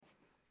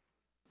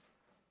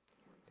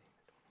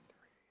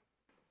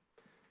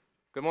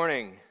Good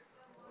morning.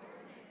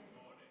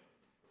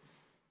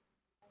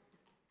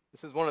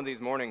 This is one of these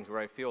mornings where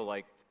I feel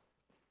like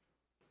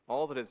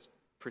all that has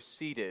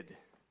preceded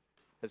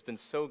has been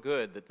so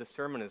good that this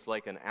sermon is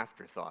like an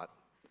afterthought.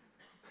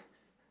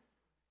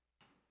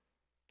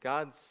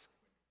 God's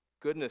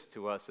goodness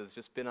to us has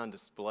just been on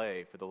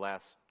display for the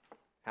last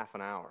half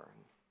an hour.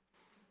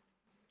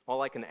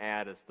 All I can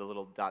add is the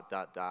little ...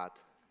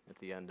 at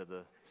the end of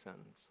the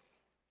sentence.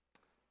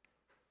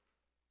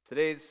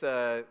 Today's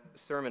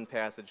sermon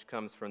passage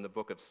comes from the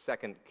book of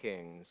 2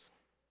 Kings.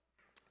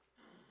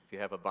 If you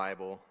have a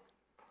Bible,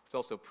 it's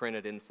also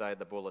printed inside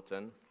the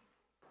bulletin.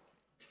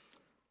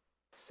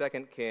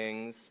 2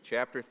 Kings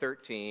chapter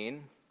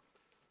 13,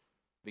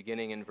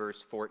 beginning in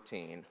verse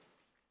 14.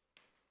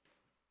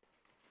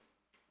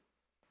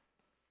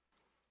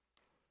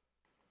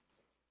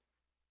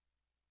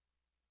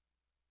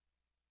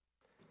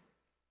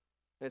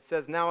 It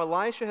says, "Now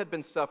Elisha had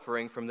been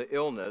suffering from the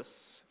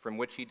illness from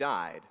which he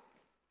died.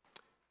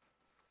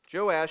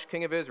 Joash,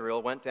 king of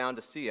Israel, went down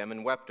to see him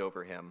and wept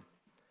over him.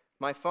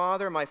 'My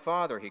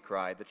father,' he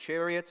cried, 'the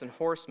chariots and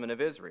horsemen of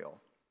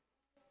Israel.'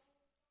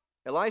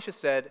 Elisha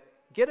said,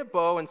 'Get a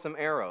bow and some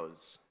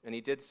arrows,' and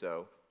he did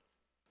so.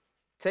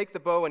 'Take the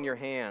bow in your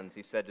hands,'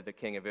 he said to the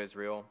king of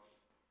Israel.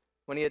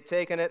 When he had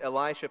taken it,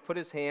 Elisha put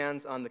his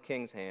hands on the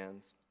king's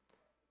hands.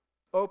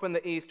 'Open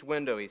the east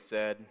window,' he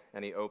said,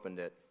 and he opened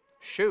it.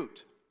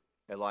 'Shoot,'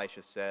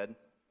 Elisha said,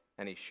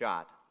 and he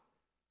shot.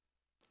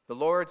 'The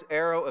Lord's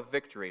arrow of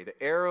victory,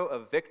 the arrow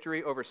of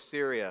victory over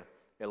Syria,'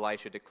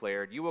 Elisha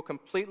declared. 'You will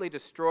completely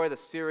destroy the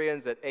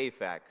Syrians at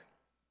Aphek.'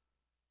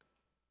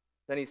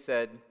 Then he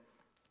said,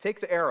 'Take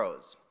the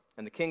arrows,'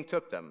 and the king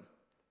took them.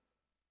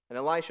 And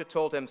Elisha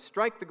told him,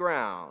 'Strike the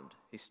ground.'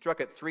 He struck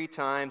it 3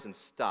 times and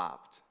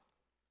stopped.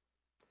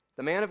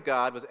 The man of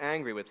God was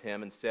angry with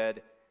him and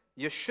said,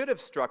 'You should have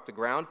struck the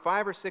ground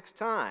 5 or 6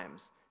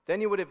 times.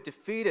 Then you would have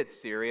defeated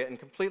Syria and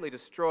completely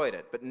destroyed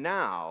it. But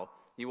now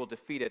you will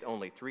defeat it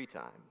only 3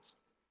 times.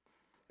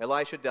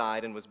 Elisha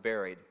died and was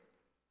buried.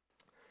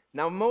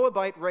 Now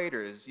Moabite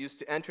raiders used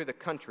to enter the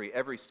country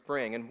every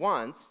spring, and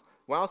once,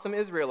 while some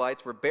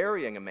Israelites were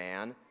burying a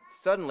man,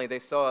 suddenly they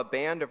saw a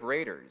band of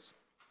raiders.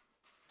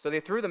 So they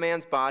threw the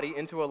man's body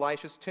into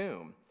Elisha's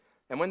tomb.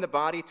 And when the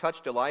body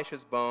touched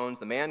Elisha's bones,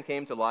 the man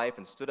came to life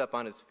and stood up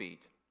on his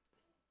feet.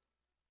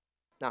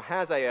 Now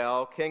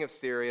Hazael, king of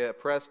Syria,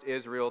 oppressed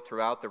Israel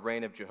throughout the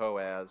reign of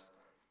Jehoahaz.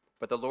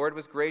 But the Lord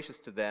was gracious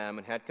to them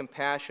and had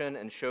compassion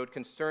and showed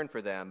concern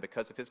for them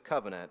because of his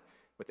covenant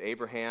with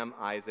Abraham,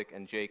 Isaac,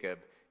 and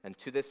Jacob. And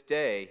to this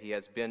day he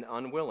has been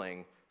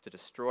unwilling to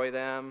destroy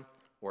them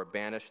or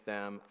banish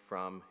them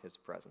from his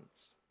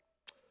presence."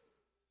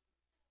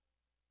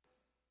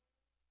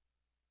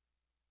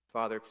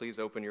 Father, please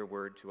open your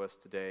word to us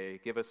today.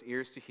 Give us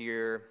ears to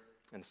hear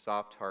and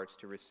soft hearts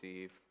to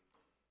receive.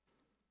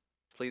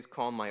 Please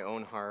calm my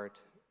own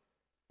heart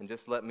and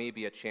just let me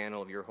be a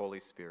channel of your Holy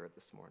Spirit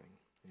this morning.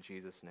 In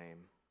Jesus'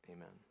 name,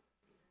 amen.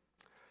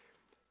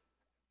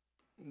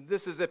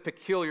 This is a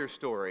peculiar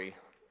story.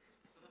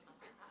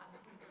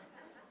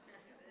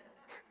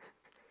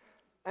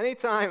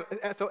 Anytime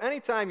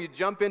you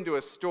jump into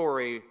a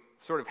story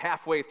sort of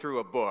halfway through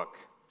a book,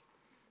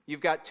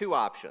 you've got 2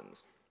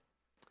 options.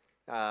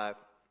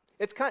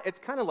 It's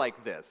kind of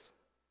like this.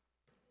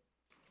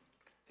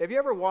 Have you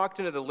ever walked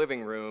into the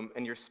living room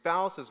and your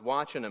spouse is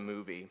watching a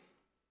movie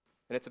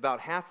and it's about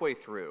halfway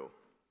through?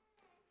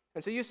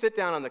 And so you sit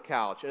down on the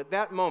couch, and at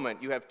that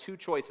moment you have 2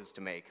 choices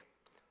to make.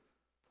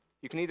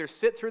 You can either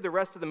sit through the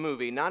rest of the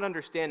movie not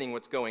understanding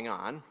what's going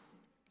on,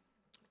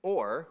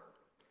 or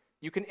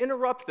you can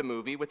interrupt the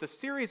movie with a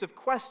series of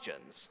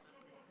questions.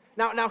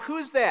 Now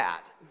who's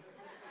that?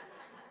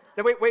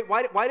 Now, wait,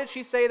 why did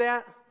she say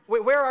that?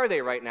 Wait, where are they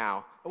right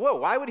now? Whoa,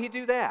 why would he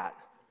do that?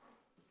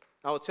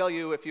 I will tell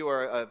you, if you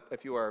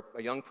are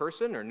a young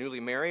person or newly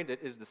married,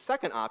 it is the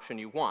second option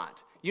you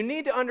want. You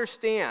need to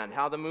understand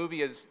how the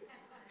movie is...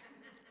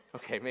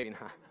 Okay, maybe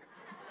not.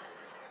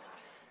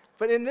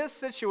 But in this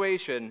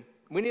situation,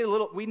 we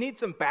need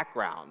some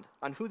background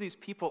on who these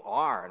people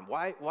are and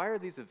why are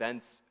these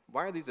events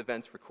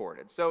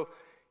recorded. So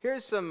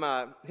here's some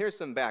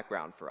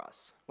background for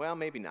us. Well,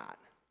 maybe not.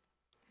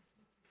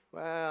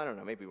 Well, I don't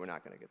know. Maybe we're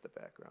not going to get the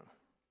background.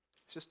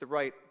 It's just the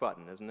right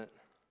button, isn't it?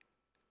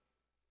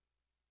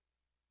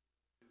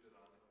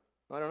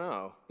 I don't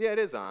know. Yeah, it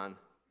is on. It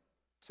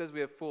says we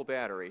have full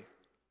battery.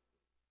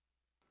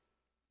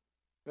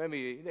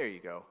 Maybe, there you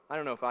go. I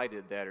don't know if I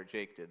did that or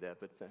Jake did that,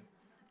 but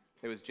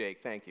it was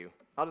Jake. Thank you.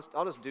 I'll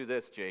just do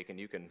this, Jake, and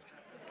you can...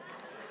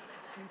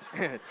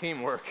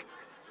 Teamwork.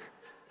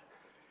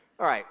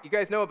 All right, you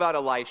guys know about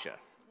Elisha.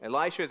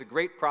 Elisha is a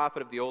great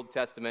prophet of the Old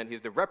Testament.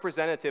 He's the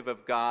representative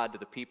of God to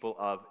the people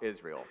of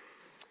Israel.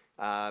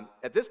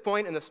 At this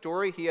point in the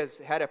story, he has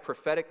had a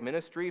prophetic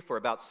ministry for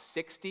about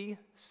 60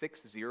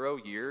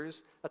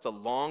 years. That's a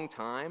long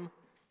time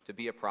to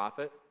be a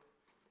prophet.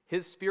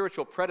 His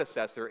spiritual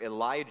predecessor,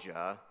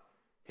 Elijah,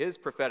 his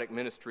prophetic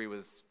ministry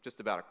was just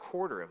about a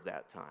quarter of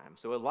that time.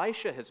 So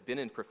Elisha has been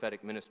in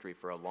prophetic ministry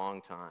for a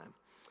long time.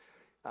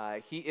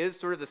 He is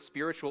sort of the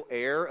spiritual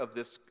heir of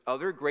this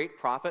other great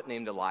prophet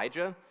named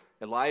Elijah.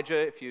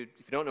 Elijah, if you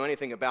don't know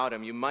anything about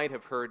him, you might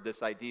have heard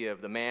this idea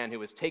of the man who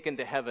was taken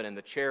to heaven in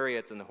the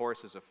chariots and the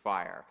horses of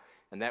fire.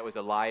 And that was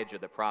Elijah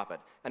the prophet.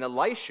 And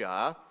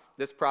Elisha,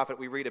 this prophet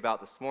we read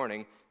about this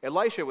morning,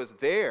 Elisha was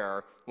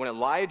there when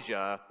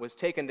Elijah was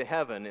taken to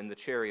heaven in the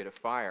chariot of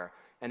fire.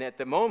 And at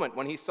the moment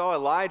when he saw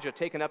Elijah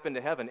taken up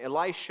into heaven,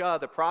 Elisha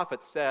the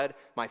prophet said,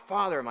 my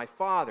father,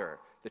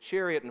 the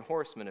chariot and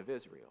horsemen of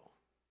Israel."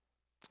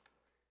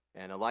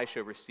 And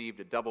Elisha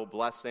received a double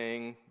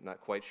blessing. Not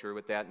quite sure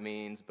what that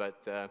means,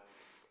 but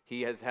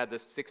he has had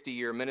this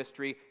 60-year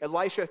ministry.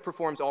 Elisha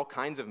performs all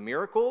kinds of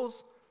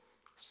miracles.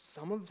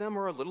 Some of them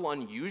are a little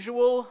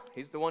unusual.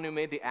 He's the one who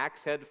made the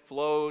axe head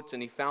float,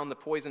 and he found the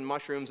poison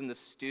mushrooms in the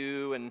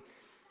stew. And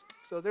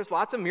so there's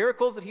lots of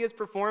miracles that he has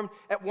performed.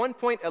 At one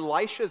point,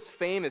 Elisha's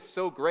fame is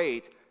so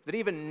great that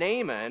even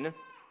Naaman,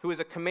 who is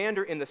a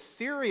commander in the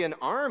Syrian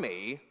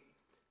army,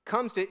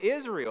 comes to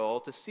Israel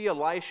to see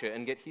Elisha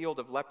and get healed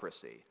of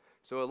leprosy.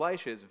 So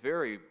Elisha is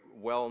very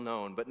well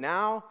known. But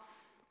now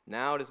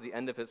it is the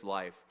end of his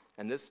life.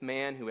 And this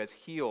man who has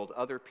healed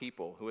other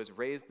people, who has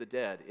raised the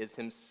dead, is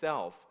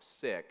himself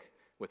sick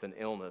with an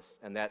illness,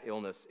 and that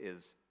illness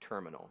is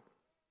terminal.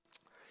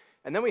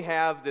 And then we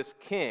have this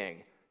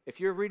king. If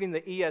you're reading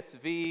the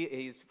ESV,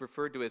 he's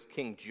referred to as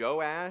King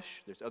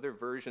Joash. There's other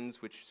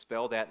versions which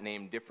spell that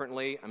name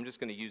differently. I'm just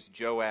going to use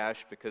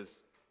Joash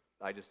because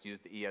I just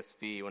used the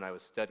ESV when I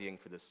was studying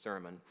for this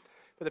sermon.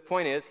 But the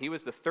point is, he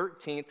was the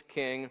 13th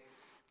king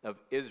of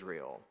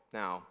Israel.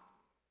 Now,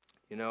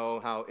 you know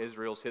how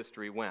Israel's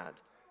history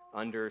went.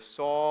 Under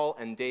Saul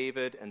and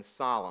David and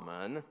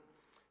Solomon,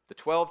 the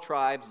 12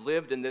 tribes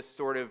lived in this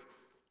sort of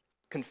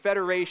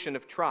confederation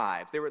of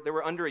tribes. They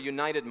were under a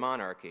united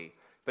monarchy.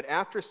 But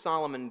after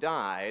Solomon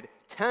died,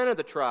 10 of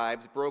the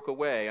tribes broke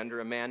away under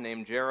a man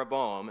named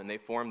Jeroboam, and they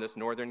formed this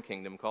northern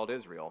kingdom called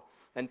Israel.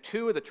 And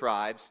 2 of the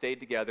tribes stayed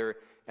together,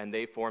 and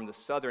they formed the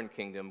southern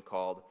kingdom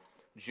called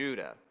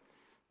Judah.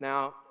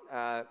 Now,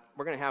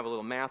 we're going to have a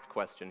little math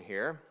question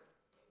here.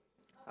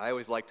 I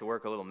always like to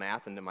work a little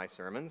math into my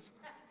sermons.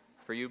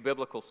 For you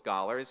biblical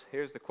scholars,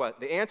 here's the question.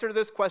 The answer to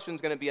this question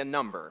is going to be a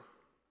number.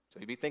 So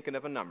you'll be thinking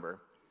of a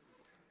number.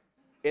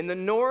 In the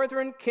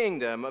northern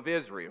kingdom of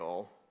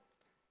Israel,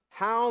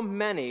 how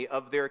many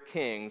of their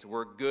kings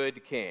were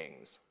good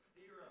kings?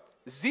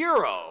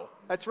 0.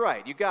 That's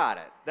right. You got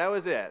it. That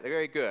was it.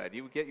 Very good.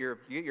 You get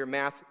your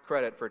math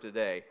credit for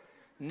today.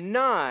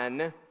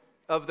 None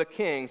of the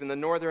kings in the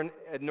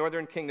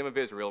northern kingdom of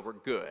Israel were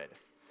good.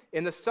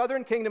 In the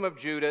southern kingdom of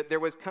Judah, there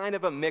was kind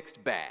of a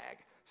mixed bag.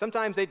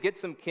 Sometimes they'd get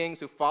some kings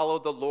who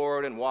followed the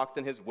Lord and walked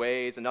in his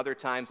ways, and other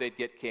times they'd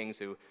get kings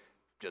who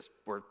just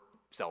were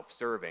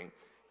self-serving.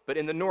 But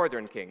in the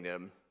northern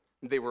kingdom,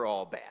 they were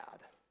all bad.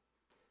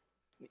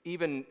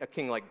 Even a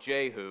king like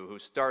Jehu, who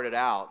started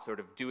out sort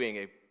of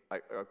doing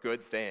a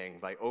good thing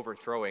by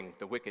overthrowing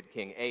the wicked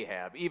king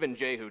Ahab, even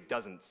Jehu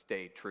doesn't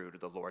stay true to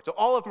the Lord. So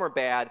all of them are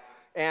bad,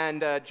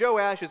 and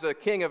Joash is a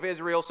king of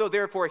Israel, so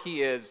therefore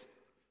he is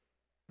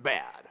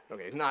bad.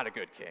 Okay, he's not a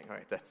good king. All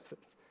right,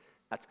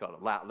 that's called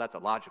that's a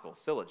logical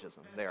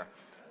syllogism there.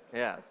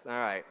 Yes, all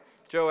right.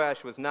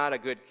 Joash was not a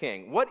good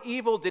king. What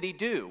evil did he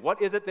do?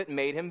 What is it that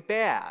made him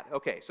bad?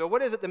 Okay, so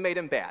what is it that made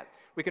him bad?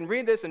 We can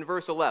read this in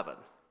verse 11.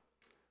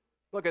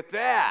 Look at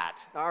that.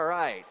 All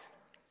right.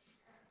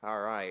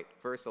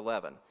 Verse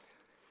 11.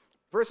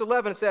 Verse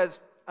 11 says,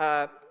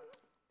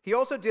 he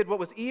also did what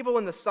was evil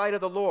in the sight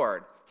of the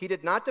Lord. He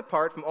did not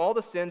depart from all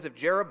the sins of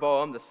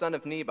Jeroboam, the son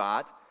of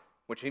Nebat,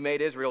 which he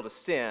made Israel to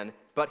sin,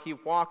 but he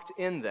walked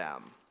in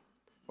them.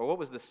 Or what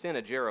was the sin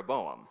of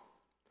Jeroboam?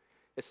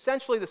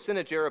 Essentially, the sin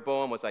of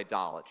Jeroboam was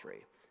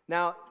idolatry.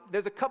 Now,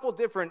 there's a couple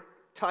different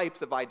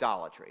types of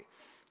idolatry.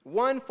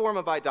 One form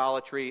of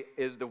idolatry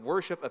is the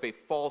worship of a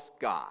false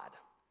god.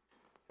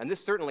 And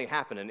this certainly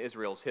happened in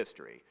Israel's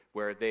history,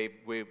 where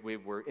we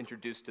were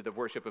introduced to the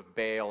worship of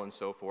Baal and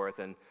so forth.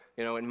 And,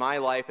 you know, in my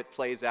life it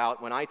plays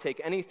out when I take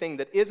anything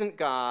that isn't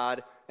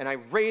God and I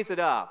raise it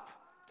up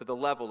to the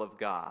level of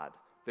God.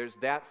 There's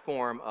that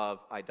form of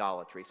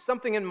idolatry.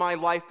 Something in my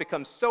life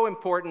becomes so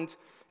important,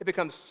 it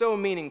becomes so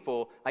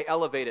meaningful, I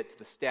elevate it to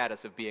the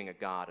status of being a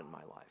god in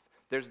my life.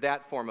 There's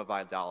that form of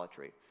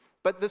idolatry.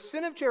 But the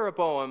sin of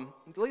Jeroboam,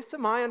 at least to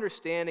my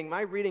understanding,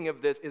 my reading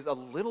of this is a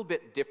little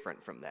bit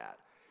different from that.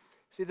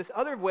 See, this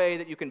other way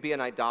that you can be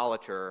an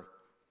idolater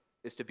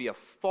is to be a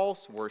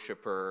false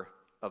worshiper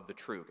of the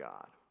true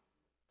God.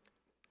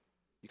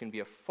 You can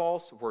be a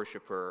false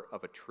worshiper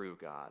of a true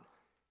God.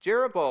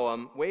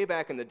 Jeroboam, way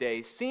back in the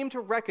day, seemed to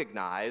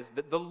recognize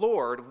that the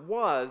Lord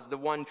was the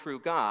one true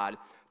God,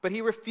 but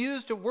he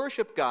refused to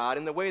worship God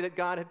in the way that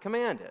God had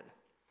commanded.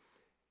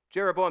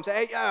 Jeroboam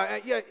said, hey,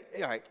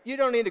 all right, you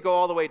don't need to go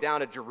all the way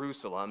down to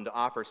Jerusalem to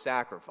offer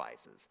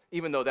sacrifices,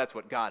 even though that's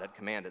what God had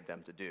commanded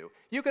them to do.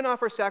 You can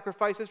offer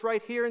sacrifices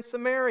right here in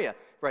Samaria,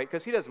 right?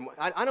 Because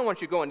I don't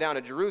want you going down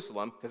to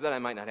Jerusalem, because then I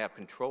might not have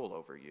control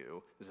over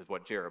you. This is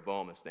what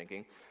Jeroboam is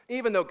thinking.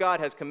 Even though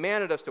God has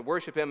commanded us to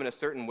worship him in a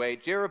certain way,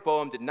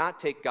 Jeroboam did not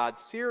take God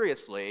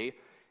seriously,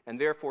 and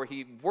therefore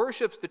he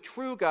worships the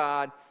true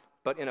God,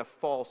 but in a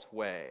false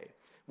way.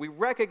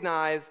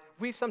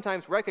 We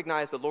sometimes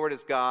recognize the Lord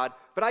as God,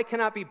 but I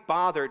cannot be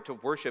bothered to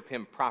worship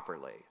him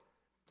properly.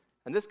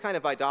 And this kind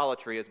of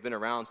idolatry has been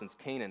around since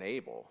Cain and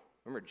Abel.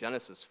 Remember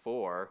Genesis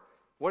 4.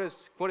 What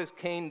does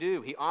Cain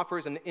do? He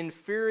offers an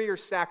inferior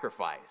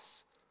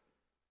sacrifice.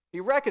 He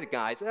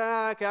recognized,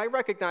 I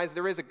recognize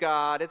there is a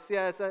God.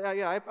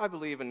 I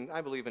believe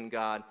in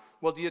God.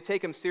 Well, do you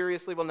take him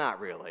seriously? Well, not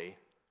really.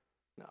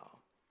 No.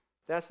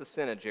 That's the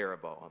sin of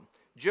Jeroboam.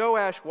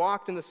 Joash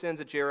walked in the sins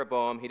of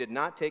Jeroboam. He did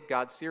not take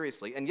God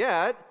seriously. And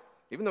yet,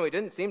 even though he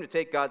didn't seem to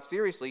take God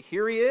seriously,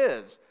 here he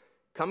is,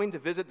 coming to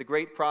visit the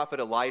great prophet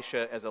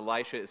Elisha as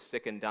Elisha is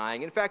sick and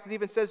dying. In fact, it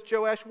even says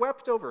Joash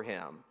wept over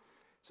him.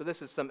 So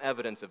this is some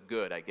evidence of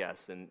good, I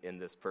guess, in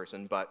this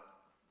person. But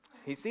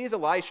he sees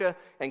Elisha,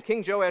 and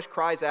King Joash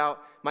cries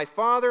out, my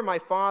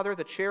father,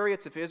 the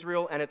chariots of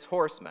Israel and its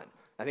horsemen."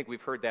 I think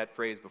we've heard that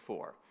phrase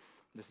before.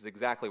 This is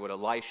exactly what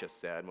Elisha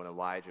said when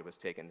Elijah was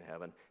taken to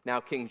heaven. Now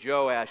King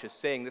Joash is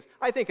saying this,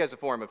 I think, as a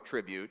form of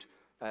tribute.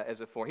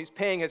 He's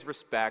paying his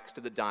respects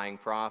to the dying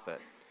prophet.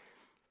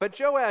 But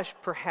Joash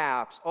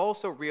perhaps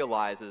also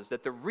realizes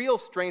that the real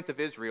strength of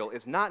Israel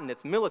is not in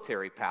its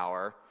military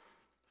power.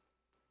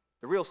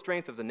 The real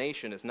strength of the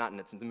nation is not in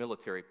its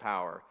military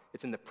power.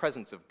 It's in the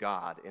presence of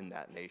God in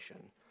that nation.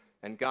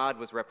 And God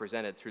was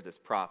represented through this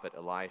prophet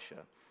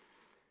Elisha.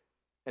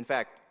 In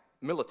fact,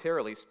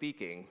 militarily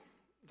speaking,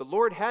 the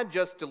Lord had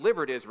just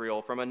delivered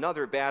Israel from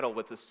another battle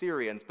with the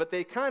Syrians, but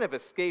they kind of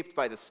escaped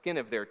by the skin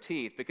of their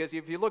teeth, because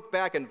if you look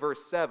back in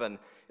verse 7,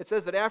 it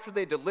says that after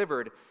they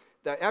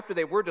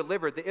were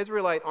delivered, the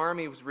Israelite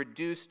army was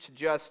reduced to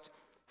just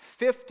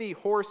 50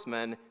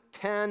 horsemen,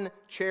 10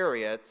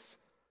 chariots,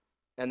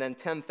 and then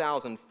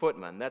 10,000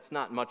 footmen. That's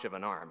not much of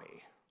an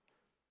army.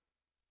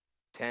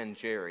 10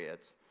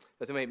 chariots.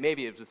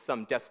 Maybe it was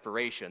some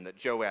desperation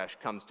that Joash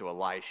comes to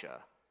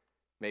Elisha.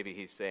 Maybe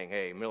he's saying,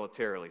 hey,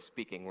 militarily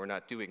speaking, we're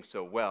not doing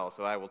so well,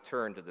 so I will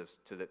turn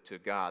to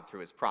God through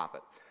his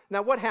prophet.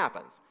 Now, what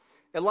happens?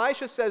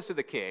 Elisha says to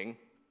the king,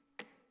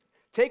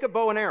 take a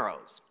bow and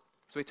arrows.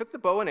 So he took the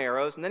bow and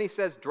arrows, and then he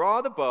says,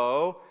 draw the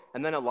bow,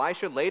 and then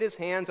Elisha laid his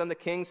hands on the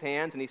king's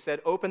hands, and he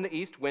said, open the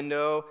east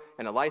window,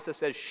 and Elisha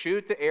says,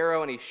 shoot the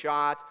arrow, and he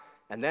shot,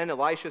 and then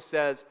Elisha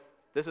says,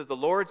 this is the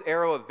Lord's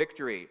arrow of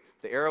victory,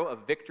 the arrow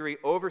of victory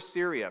over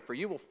Syria, for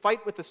you will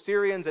fight with the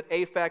Syrians at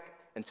Aphek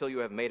until you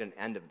have made an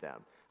end of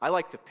them. I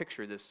like to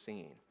picture this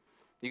scene.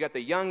 You got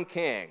the young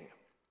king.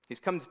 He's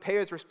come to pay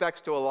his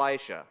respects to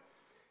Elisha,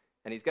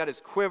 and he's got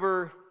his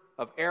quiver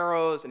of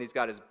arrows, and he's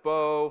got his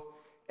bow,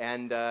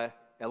 and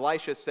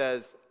Elisha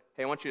says,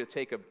 hey, I want you to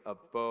take a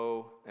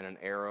bow and an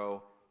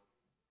arrow,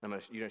 and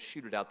you're going to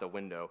shoot it out the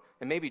window.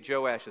 And maybe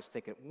Joash is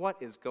thinking, what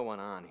is going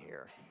on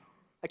here?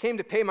 I came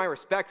to pay my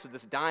respects to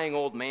this dying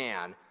old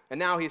man, and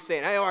now he's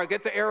saying, hey, all right,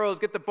 get the arrows,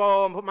 get the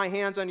bow, and put my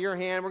hands on your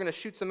hand. We're going to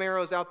shoot some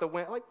arrows out the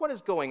window. Like, what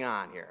is going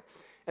on here?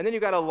 And then you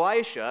got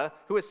Elisha,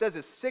 who it says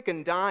is sick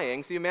and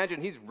dying. So you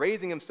imagine he's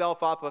raising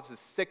himself off of his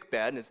sick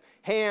bed, and his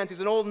hands, he's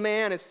an old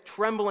man, his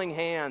trembling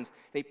hands,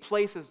 and he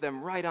places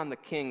them right on the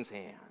king's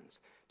hands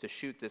to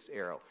shoot this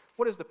arrow.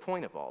 What is the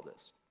point of all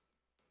this?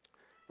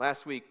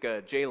 Last week,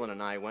 Jalen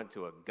and I went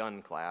to a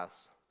gun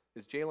class.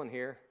 Is Jalen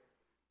here?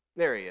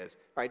 There he is.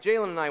 All right,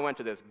 Jalen and I went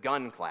to this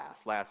gun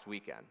class last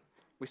weekend.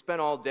 We spent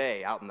all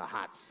day out in the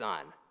hot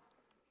sun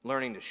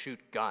learning to shoot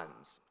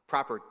guns,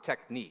 proper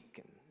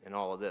technique, and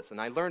all of this. And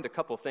I learned a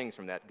couple things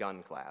from that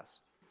gun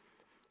class.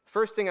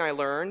 First thing I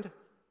learned,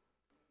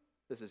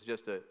 this is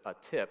just a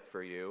tip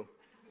for you.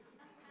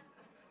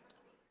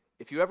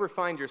 If you ever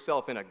find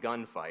yourself in a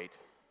gunfight,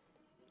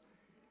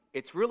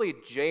 it's really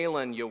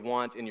Jalen you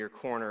want in your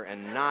corner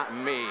and not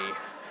me.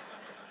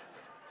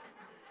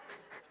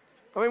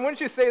 I mean, wouldn't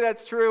you say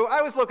that's true?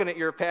 I was looking at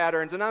your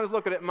patterns, and I was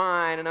looking at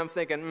mine, and I'm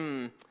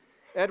thinking,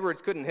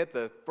 Edwards couldn't hit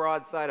the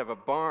broadside of a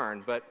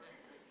barn, but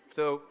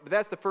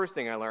that's the first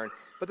thing I learned.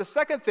 But the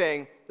second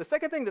thing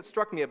that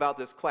struck me about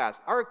this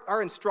class,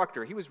 our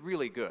instructor, he was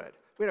really good.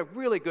 We had a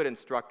really good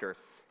instructor.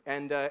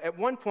 And at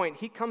one point,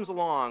 he comes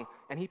along,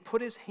 and he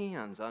put his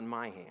hands on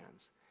my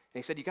hands. And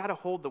he said, you got to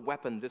hold the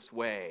weapon this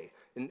way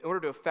in order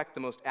to effect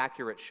the most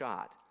accurate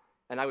shot.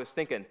 And I was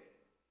thinking,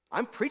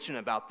 I'm preaching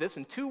about this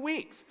in 2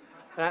 weeks.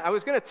 And I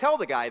was going to tell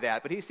the guy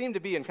that, but he seemed to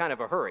be in kind of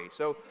a hurry,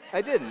 so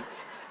I didn't.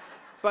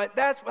 But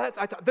I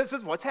thought, this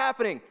is what's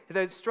happening.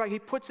 He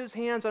puts his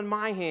hands on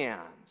my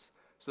hands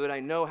so that I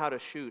know how to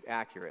shoot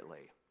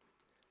accurately.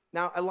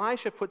 Now,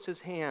 Elisha puts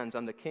his hands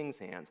on the king's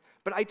hands,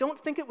 but I don't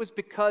think it was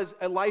because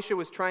Elisha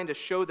was trying to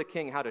show the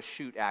king how to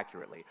shoot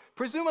accurately.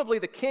 Presumably,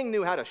 the king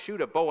knew how to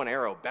shoot a bow and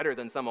arrow better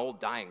than some old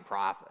dying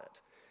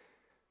prophet.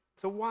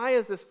 So why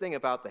is this thing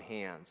about the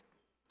hands?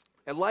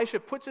 Elisha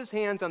puts his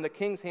hands on the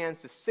king's hands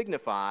to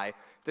signify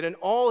that in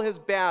all his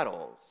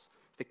battles,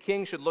 the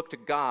king should look to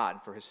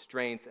God for his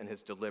strength and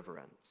his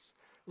deliverance.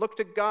 Look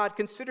to God,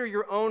 consider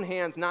your own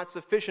hands not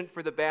sufficient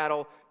for the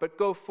battle, but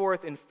go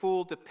forth in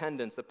full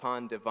dependence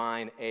upon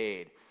divine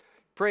aid.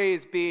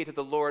 Praise be to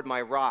the Lord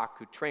my rock,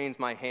 who trains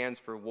my hands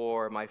for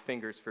war, my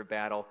fingers for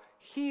battle.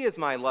 He is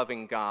my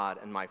loving God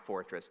and my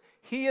fortress.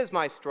 He is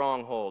my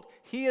stronghold.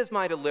 He is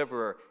my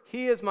deliverer.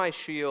 He is my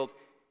shield.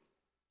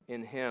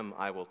 In him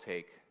I will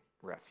take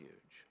refuge.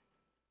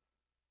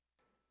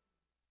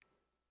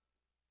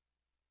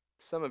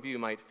 Some of you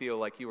might feel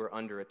like you are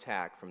under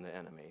attack from the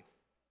enemy.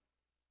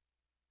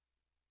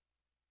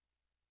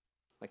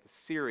 Like the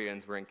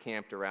Syrians were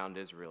encamped around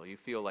Israel. You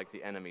feel like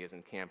the enemy is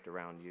encamped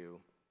around you.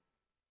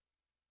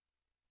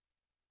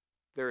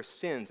 There are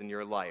sins in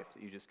your life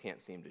that you just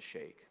can't seem to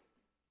shake.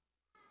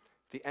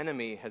 The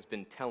enemy has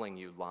been telling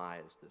you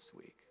lies this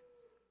week.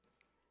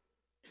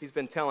 He's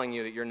been telling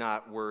you that you're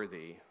not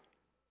worthy,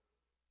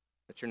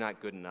 that you're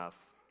not good enough,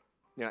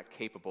 you're not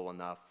capable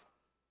enough,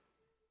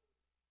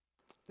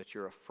 that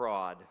you're a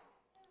fraud,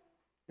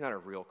 you're not a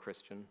real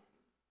Christian.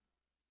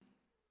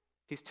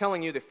 He's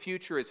telling you the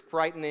future is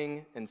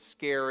frightening and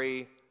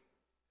scary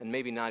and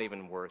maybe not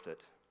even worth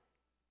it.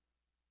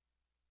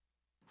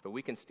 But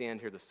we can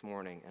stand here this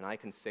morning and I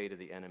can say to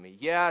the enemy,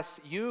 yes,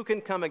 you can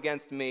come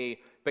against me,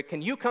 but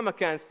can you come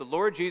against the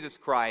Lord Jesus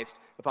Christ,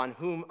 upon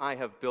whom I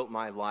have built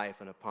my life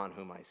and upon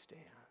whom I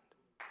stand?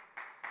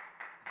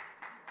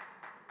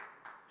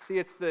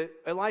 See,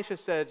 Elisha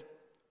said,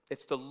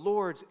 it's the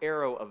Lord's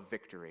arrow of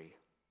victory.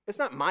 It's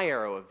not my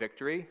arrow of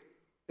victory.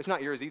 It's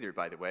not yours either,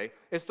 by the way.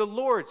 It's the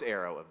Lord's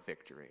arrow of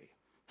victory.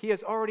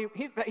 He's already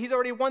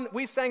won.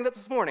 We sang that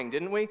this morning,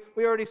 didn't we?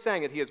 We already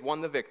sang it. He has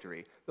won the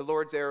victory, the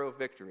Lord's arrow of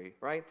victory,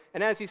 right?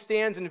 And as he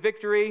stands in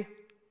victory,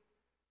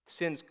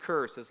 sin's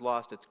curse has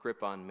lost its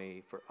grip on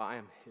me, for I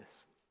am his.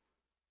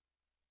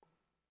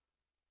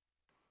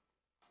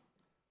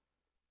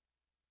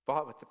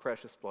 Bought with the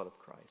precious blood of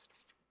Christ.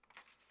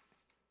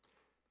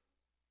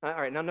 All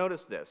right, now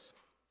notice this.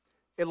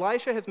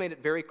 Elisha has made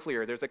it very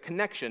clear there's a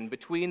connection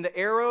between the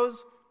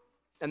arrows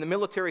and the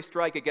military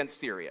strike against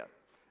Syria.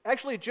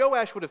 Actually,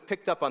 Joash would have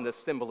picked up on this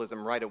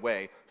symbolism right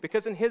away,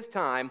 because in his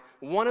time,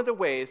 one of the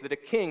ways that a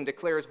king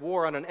declares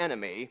war on an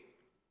enemy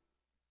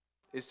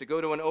is to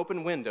go to an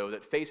open window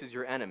that faces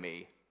your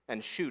enemy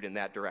and shoot in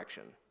that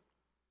direction.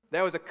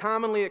 That was a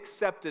commonly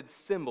accepted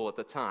symbol at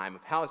the time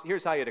of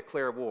here's how you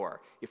declare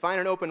war. You find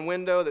an open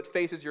window that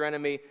faces your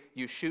enemy,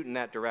 you shoot in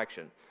that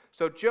direction.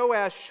 So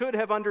Joash should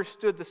have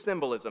understood the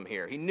symbolism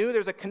here. He knew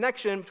there's a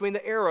connection between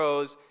the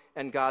arrows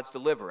and God's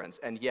deliverance,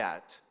 and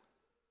yet,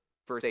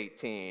 verse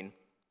 18,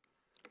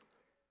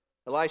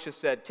 Elisha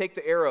said, take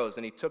the arrows,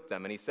 and he took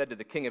them, and he said to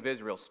the king of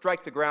Israel,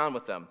 strike the ground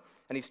with them.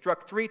 And he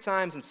struck 3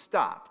 times and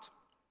stopped.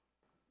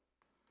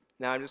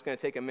 Now I'm just going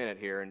to take a minute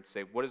here and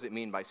say, what does it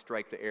mean by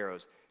strike the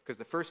arrows? Because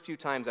the first few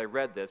times I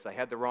read this, I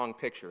had the wrong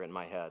picture in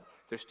my head.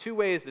 There's 2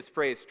 ways this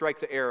phrase, strike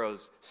the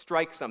arrows,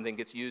 strike something,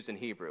 gets used in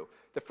Hebrew.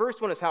 The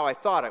first one is how I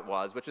thought it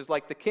was, which is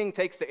like the king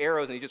takes the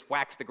arrows and he just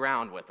whacks the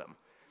ground with them.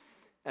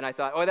 And I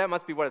thought, oh, that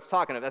must be what it's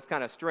talking about. That's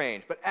kind of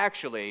strange. But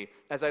actually,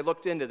 as I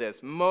looked into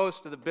this,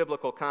 most of the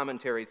biblical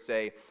commentaries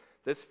say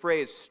this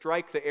phrase,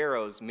 strike the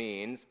arrows,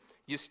 means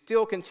you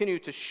still continue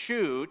to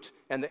shoot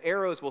and the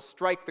arrows will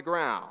strike the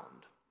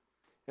ground.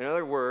 In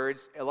other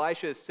words,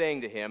 Elisha is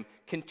saying to him,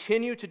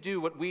 continue to do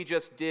what we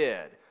just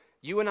did.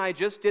 You and I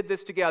just did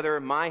this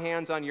together, my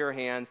hands on your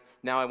hands.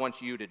 Now I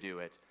want you to do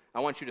it. I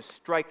want you to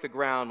strike the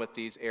ground with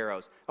these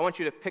arrows. I want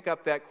you to pick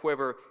up that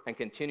quiver and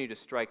continue to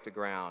strike the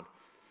ground.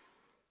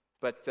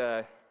 But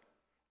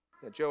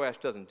Joash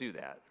doesn't do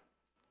that.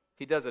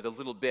 He does it a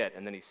little bit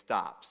and then he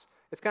stops.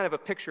 It's kind of a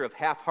picture of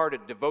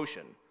half-hearted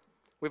devotion.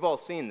 We've all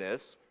seen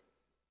this.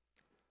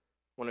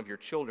 One of your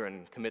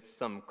children commits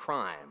some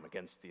crime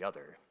against the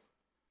other.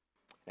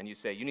 And you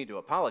say, you need to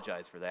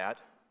apologize for that.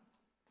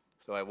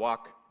 So I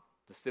walk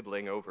the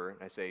sibling over and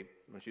I say,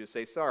 I want you to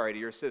say sorry to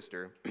your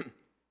sister.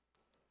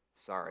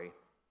 Sorry.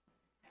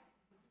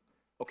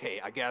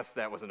 Okay, I guess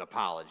that was an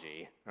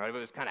apology, right? It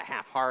was kind of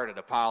half-hearted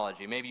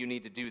apology. Maybe you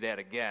need to do that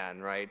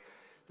again, right?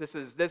 This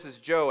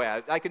is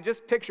Joash. I can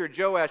just picture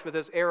Joash with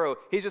his arrow.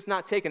 He's just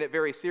not taking it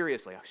very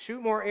seriously.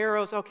 Shoot more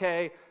arrows,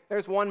 okay.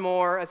 There's one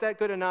more. Is that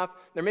good enough?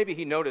 Or maybe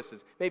he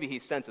notices, maybe he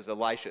senses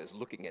Elisha is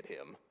looking at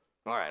him.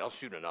 All right, I'll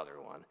shoot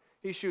another one.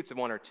 He shoots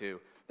 1 or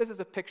 2. This is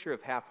a picture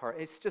of half-heart.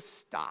 It just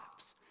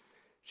stops.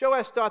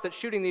 Joash thought that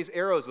shooting these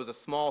arrows was a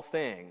small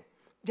thing.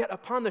 Yet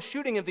upon the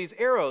shooting of these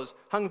arrows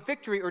hung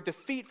victory or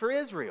defeat for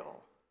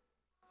Israel.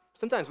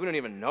 Sometimes we don't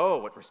even know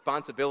what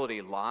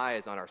responsibility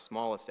lies on our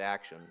smallest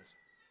actions.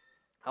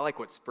 I like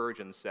what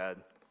Spurgeon said.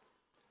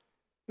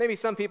 Maybe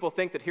some people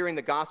think that hearing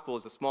the gospel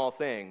is a small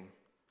thing,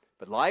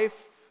 but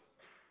life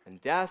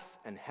and death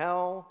and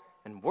hell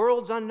and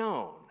worlds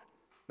unknown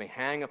may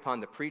hang upon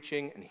the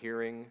preaching and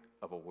hearing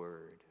of a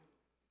word,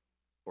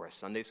 or a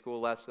Sunday school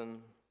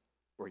lesson,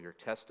 or your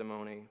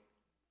testimony.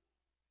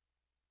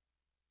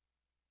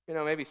 You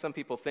know, maybe some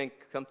people think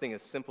something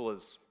as simple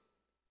as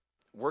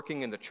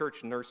working in the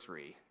church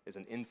nursery is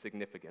an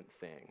insignificant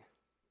thing.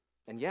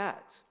 And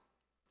yet,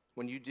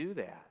 when you do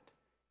that,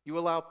 you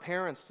allow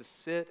parents to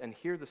sit and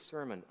hear the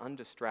sermon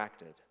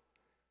undistracted.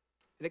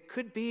 And it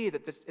could be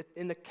that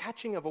in the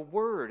catching of a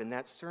word in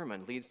that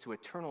sermon leads to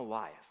eternal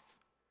life.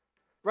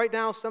 Right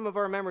now, some of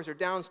our members are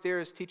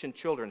downstairs teaching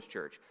children's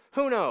church.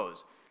 Who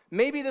knows?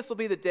 Maybe this will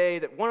be the day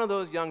that one of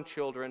those young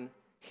children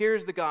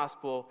hears the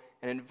gospel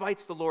and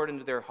invites the Lord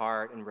into their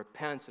heart and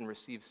repents and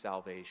receives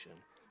salvation.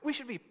 We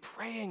should be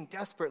praying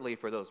desperately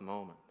for those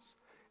moments.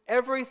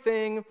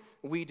 Everything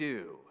we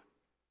do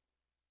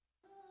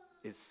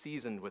is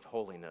seasoned with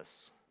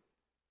holiness.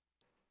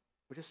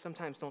 We just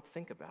sometimes don't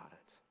think about it.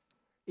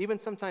 Even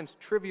sometimes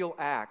trivial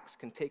acts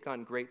can take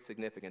on great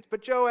significance.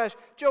 But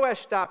Joash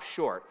stopped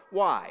short.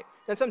 Why?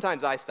 And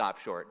sometimes I stop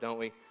short, don't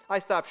we? I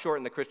stop short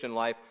in the Christian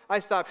life. I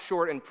stop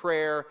short in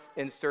prayer,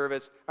 in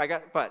service.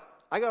 But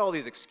I got all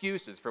these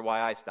excuses for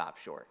why I stop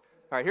short.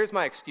 All right, here's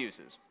my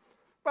excuses.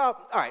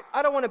 Well, all right,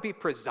 I don't want to be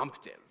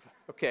presumptive,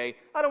 okay?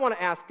 I don't want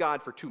to ask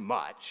God for too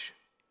much.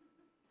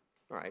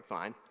 All right,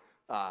 fine.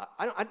 I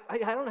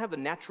don't have the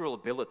natural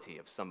ability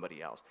of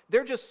somebody else.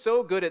 They're just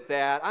so good at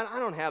that. I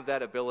don't have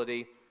that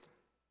ability.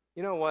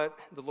 You know what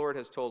the Lord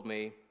has told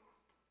me?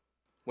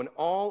 When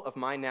all of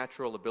my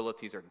natural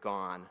abilities are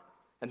gone,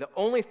 and the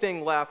only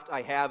thing left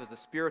I have is the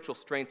spiritual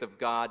strength of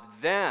God,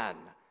 then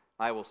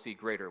I will see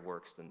greater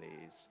works than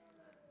these.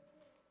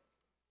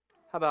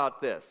 How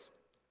about this?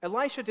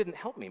 Elisha didn't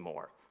help me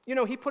more. You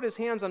know, he put his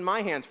hands on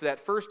my hands for that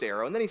first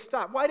arrow, and then he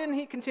stopped. Why didn't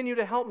he continue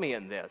to help me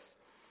in this?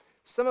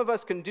 Some of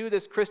us can do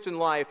this Christian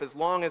life as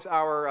long as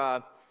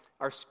our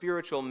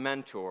spiritual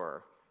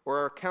mentor or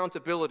our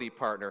accountability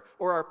partner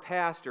or our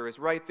pastor is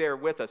right there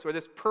with us, or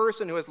this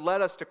person who has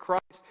led us to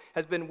Christ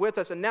has been with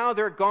us, and now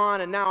they're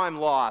gone, and now I'm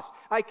lost.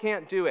 I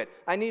can't do it.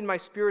 I need my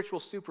spiritual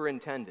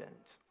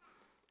superintendent.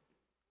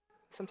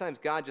 Sometimes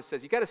God just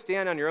says, you got to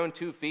stand on your own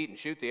 2 feet and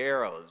shoot the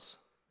arrows.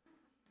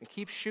 And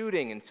keep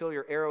shooting until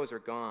your arrows are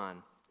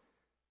gone.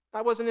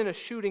 I wasn't in a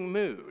shooting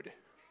mood.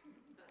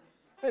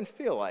 I didn't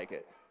feel like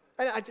it.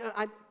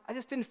 I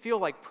just didn't feel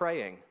like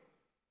praying.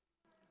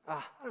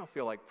 I don't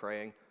feel like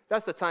praying.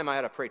 That's the time I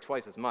had to pray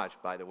twice as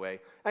much, by the way.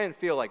 I didn't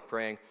feel like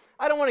praying.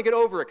 I don't want to get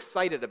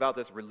overexcited about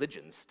this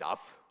religion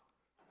stuff.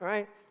 All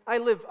right? I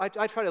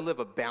try to live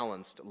a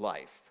balanced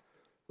life.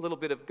 A little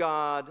bit of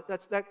God,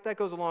 that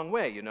goes a long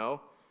way, you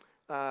know.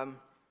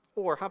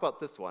 Or how about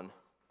this one?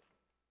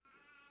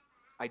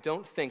 I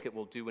don't think it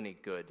will do any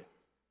good.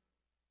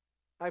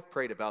 I've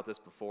prayed about this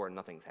before and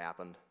nothing's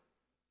happened.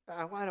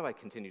 Why do I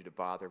continue to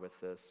bother with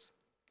this?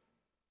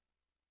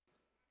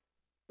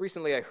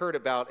 Recently, I heard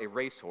about a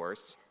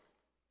racehorse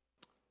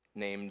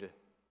named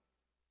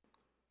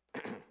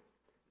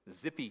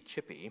Zippy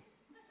Chippy.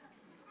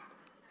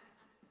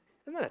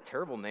 Isn't that a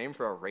terrible name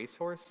for a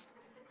racehorse?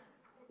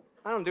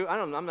 I'm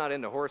not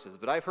into horses,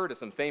 but I've heard of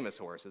some famous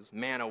horses.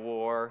 Man o'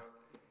 War,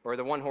 or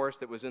the one horse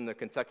that was in the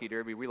Kentucky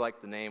Derby, we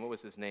liked the name. What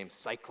was his name?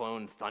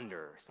 Cyclone Thunder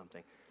or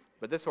something.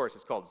 But this horse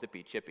is called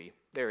Zippy Chippy.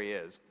 There he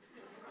is.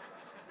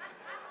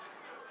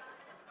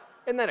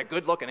 Isn't that a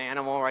good-looking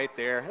animal right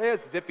there?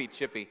 There's Zippy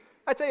Chippy.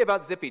 I tell you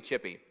about Zippy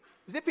Chippy.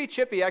 Zippy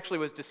Chippy actually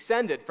was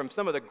descended from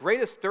some of the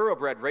greatest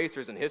thoroughbred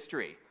racers in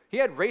history. He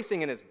had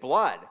racing in his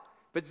blood,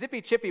 but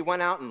Zippy Chippy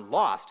went out and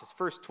lost his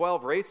first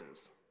 12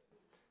 races.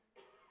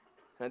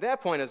 And at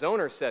that point, his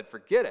owner said,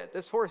 forget it,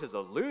 this horse is a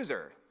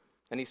loser.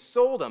 And he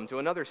sold him to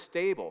another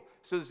stable.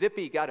 So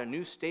Zippy got a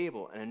new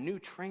stable and a new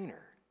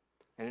trainer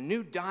and a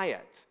new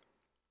diet.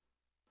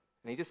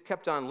 And he just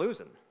kept on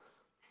losing.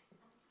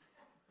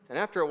 And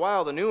after a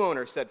while, the new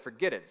owner said,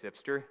 forget it,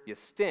 Zipster, you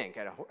stink.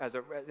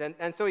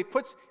 And so he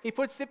puts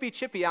Zippy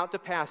Chippy out to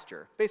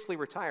pasture, basically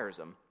retires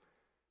him.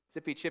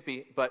 Zippy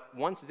Chippy, but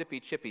once Zippy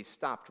Chippy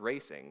stopped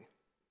racing,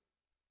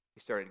 he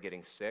started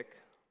getting sick,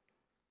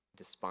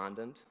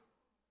 despondent.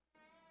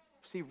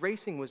 See,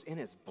 racing was in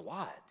his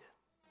blood.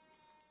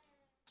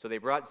 So they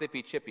brought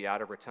Zippy Chippy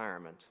out of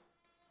retirement.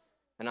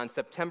 And on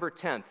September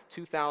 10th,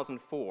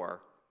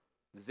 2004,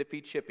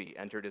 Zippy Chippy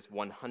entered his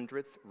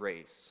 100th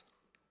race,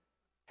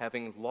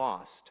 having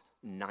lost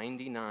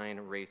 99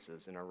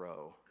 races in a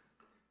row.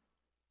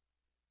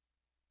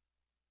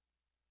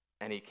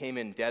 And he came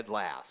in dead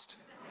last.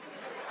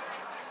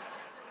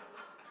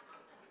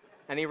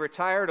 And he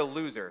retired a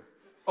loser.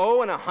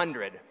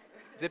 0-100,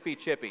 Zippy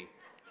Chippy.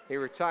 He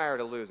retired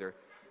a loser.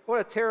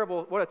 What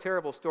a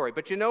terrible story.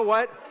 But you know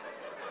what?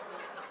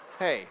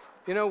 Hey,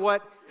 you know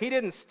what? He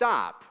didn't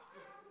stop.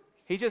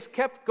 He just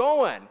kept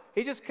going.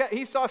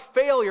 He saw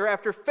failure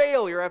after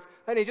failure,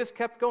 and he just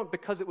kept going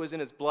because it was in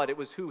his blood. It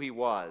was who he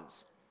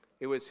was.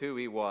 It was who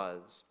he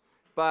was.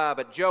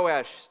 But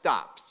Joash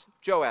stops.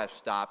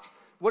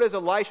 What is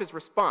Elisha's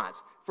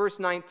response? Verse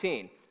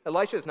 19.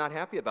 Elisha is not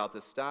happy about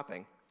this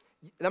stopping.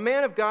 The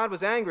man of God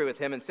was angry with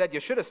him and said, you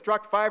should have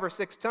struck 5 or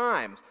 6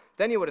 times.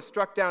 Then you would have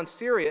struck down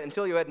Syria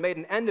until you had made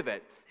an end of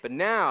it. But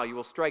now you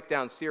will strike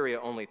down Syria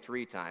only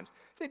 3 times.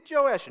 See,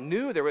 Joash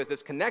knew there was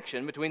this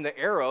connection between the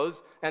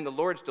arrows and the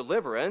Lord's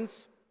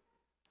deliverance.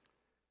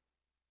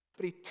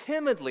 But he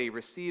timidly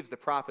receives the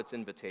prophet's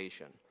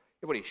invitation.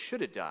 What he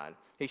should have done,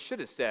 he should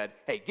have said,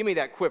 hey, give me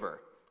that quiver.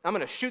 I'm going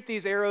to shoot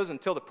these arrows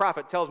until the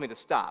prophet tells me to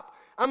stop.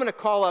 I'm going to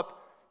call up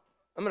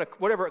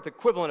whatever the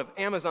equivalent of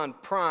Amazon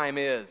Prime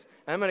is,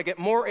 and I'm going to get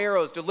more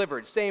arrows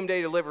delivered,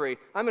 same-day delivery.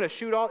 I'm going to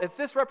shoot all. If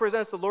this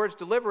represents the Lord's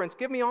deliverance,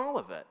 give me all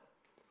of it.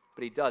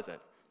 But he doesn't.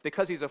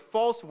 because he's a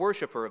false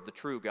worshiper of the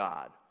true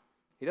God.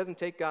 He doesn't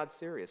take God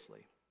seriously.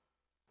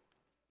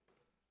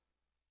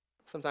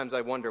 Sometimes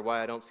I wonder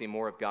why I don't see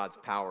more of God's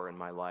power in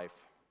my life.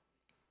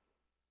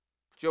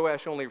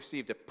 Joash only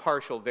received a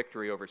partial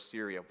victory over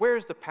Syria.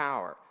 Where's the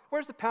power?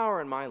 Where's the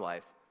power in my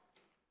life?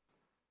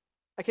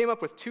 I came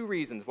up with 2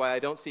 reasons why I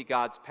don't see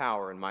God's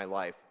power in my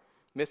life,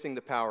 missing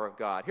the power of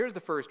God. Here's the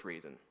first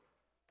reason.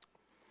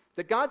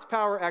 That God's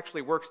power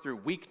actually works through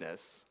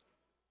weakness,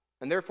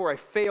 and therefore I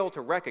fail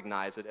to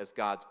recognize it as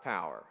God's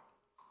power.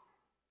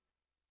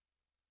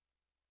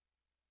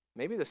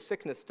 Maybe the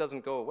sickness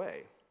doesn't go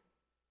away.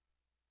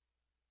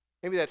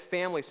 Maybe that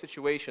family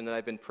situation that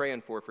I've been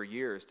praying for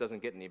years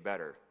doesn't get any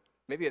better.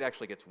 Maybe it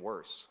actually gets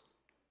worse.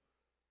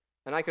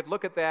 And I could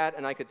look at that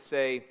and I could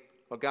say,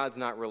 well, God's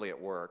not really at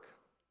work.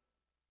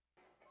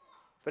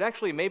 But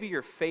actually, maybe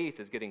your faith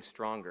is getting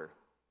stronger.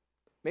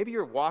 Maybe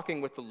you're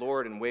walking with the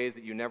Lord in ways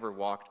that you never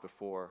walked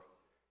before.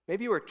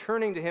 Maybe you are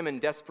turning to Him in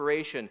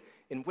desperation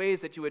in ways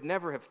that you would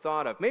never have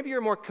thought of. Maybe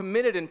you're more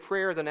committed in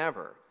prayer than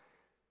ever.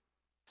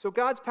 So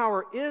God's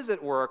power is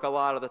at work a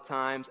lot of the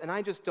times, and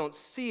I just don't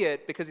see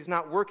it because He's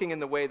not working in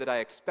the way that I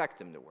expect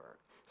Him to work.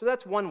 So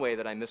that's one way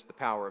that I miss the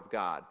power of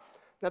God.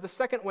 Now, the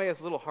second way is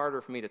a little harder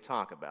for me to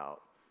talk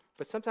about,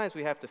 but sometimes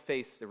we have to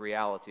face the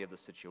reality of the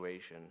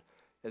situation,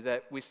 is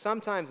that we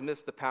sometimes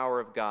miss the power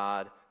of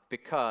God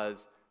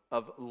because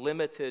of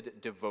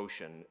limited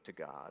devotion to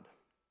God.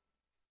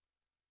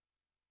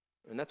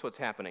 And that's what's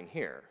happening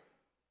here.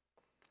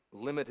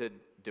 Limited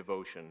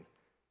devotion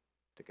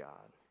to God.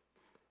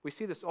 We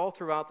see this all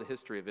throughout the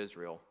history of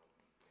Israel.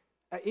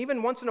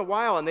 Even once in a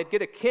while, and they'd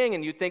get a king,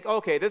 and you'd think,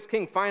 okay, this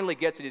king finally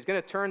gets it. He's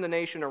going to turn the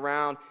nation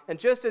around. And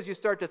just as you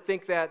start to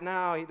think that,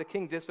 now the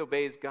king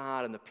disobeys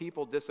God, and the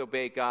people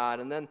disobey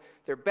God, and then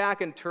they're back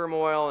in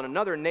turmoil, and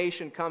another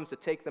nation comes to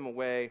take them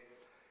away.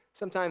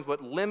 Sometimes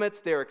what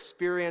limits their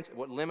experience,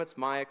 what limits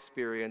my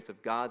experience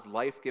of God's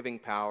life-giving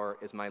power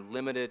is my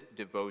limited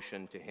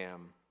devotion to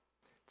Him.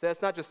 So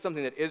that's not just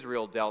something that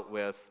Israel dealt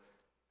with,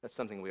 that's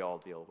something we all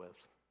deal with.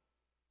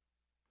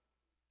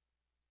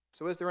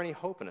 So is there any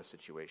hope in a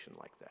situation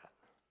like that?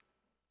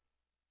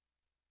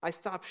 I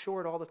stop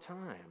short all the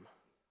time.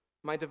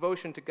 My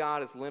devotion to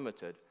God is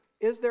limited.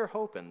 Is there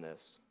hope in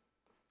this?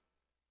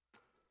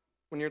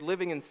 When you're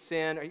living in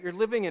sin, or you're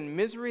living in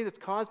misery that's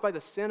caused by the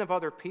sin of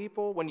other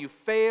people, when you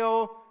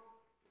fail,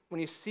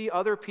 when you see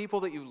other people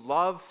that you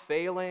love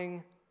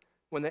failing,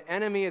 when the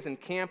enemy is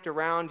encamped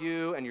around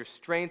you and your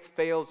strength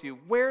fails you,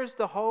 where's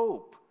the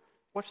hope?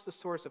 What's the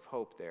source of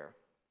hope there?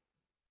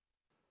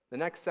 The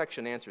next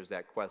section answers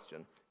that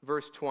question.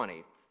 Verse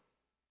 20.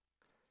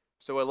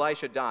 So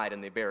Elisha died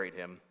and they buried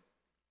him.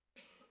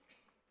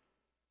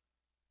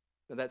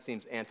 Now that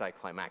seems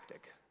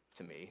anticlimactic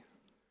to me.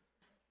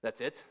 That's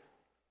it?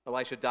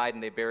 Elisha died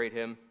and they buried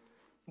him.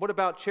 What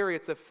about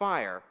chariots of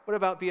fire? What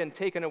about being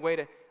taken away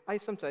to...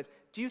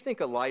 do you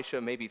think Elisha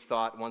maybe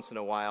thought once in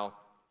a while,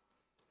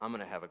 I'm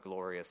going to have a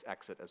glorious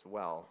exit as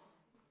well?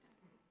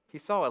 He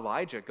saw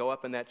Elijah go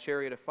up in that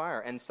chariot of fire,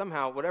 and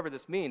somehow, whatever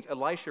this means,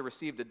 Elisha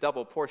received a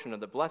double portion of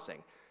the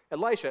blessing.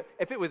 Elisha,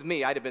 if it was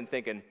me, I'd have been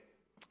thinking,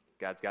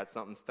 God's got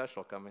something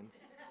special coming.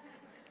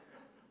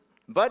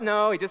 But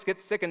no, he just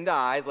gets sick and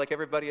dies like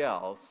everybody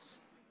else.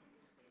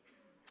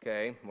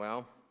 Okay,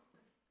 well,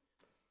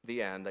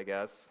 the end, I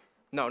guess.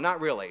 No,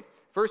 not really.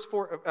 Verse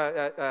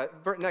 4,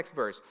 next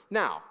verse.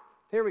 Now,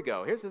 here we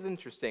go. Here's his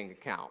interesting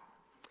account.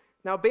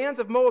 Now, bands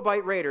of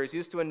Moabite raiders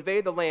used to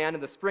invade the land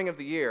in the spring of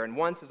the year, and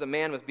once as a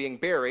man was being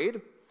buried,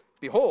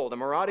 behold, a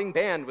marauding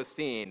band was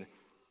seen.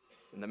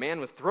 And the man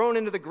was thrown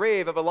into the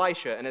grave of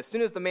Elisha, and as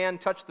soon as the man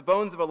touched the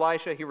bones of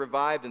Elisha, he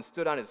revived and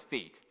stood on his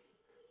feet.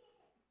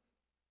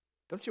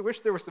 Don't you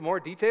wish there were some more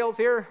details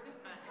here?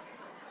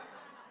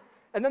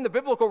 And then the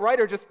biblical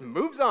writer just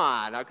moves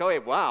on. Okay,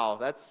 wow,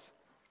 there's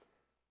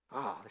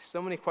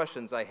so many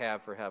questions I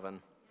have for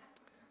heaven.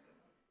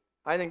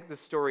 I think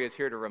this story is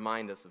here to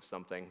remind us of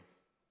something.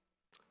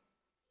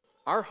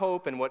 Our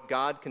hope in what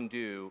God can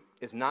do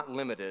is not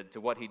limited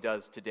to what He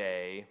does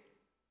today,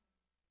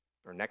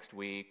 or next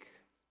week,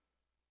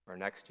 or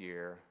next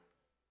year.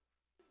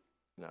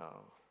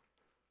 No.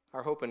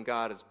 Our hope in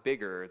God is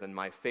bigger than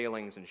my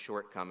failings and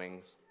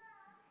shortcomings.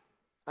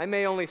 I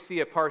may only see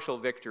a partial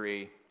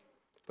victory,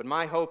 but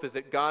my hope is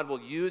that God will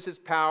use His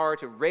power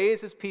to raise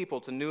His people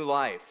to new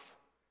life.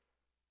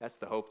 That's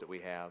the hope that we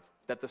have,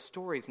 that the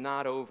story's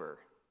not over.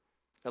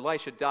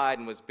 Elisha died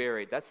and was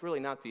buried. That's really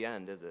not the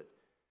end, is it?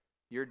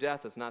 Your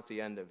death is not the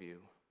end of you.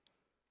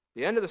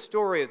 The end of the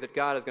story is that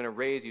God is going to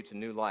raise you to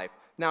new life.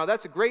 Now,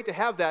 that's great to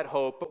have that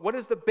hope, but what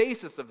is the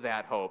basis of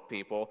that hope,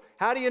 people?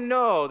 How do you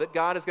know that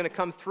God is going to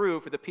come through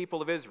for the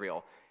people of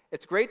Israel?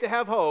 It's great to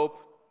have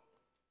hope.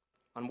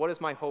 On what is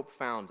my hope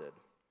founded?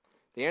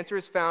 The answer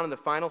is found in the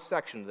final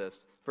section of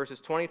this, verses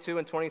 22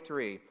 and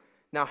 23.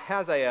 Now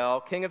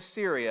Hazael, king of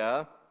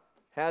Syria,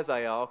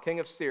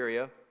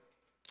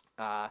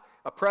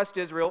 oppressed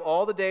Israel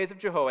all the days of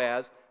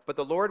Jehoahaz, but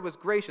the Lord was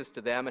gracious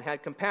to them and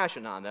had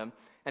compassion on them,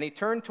 and He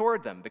turned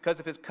toward them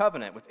because of His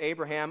covenant with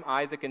Abraham,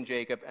 Isaac, and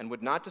Jacob, and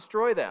would not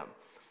destroy them.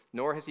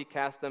 nor has he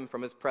cast them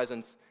from his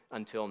presence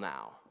until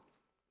now.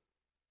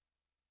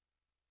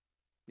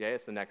 Yeah,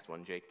 it's the next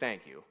one, Jake.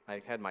 Thank you.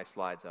 I had my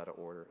slides out of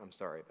order. I'm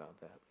sorry about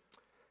that.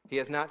 He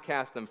has not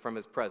cast them from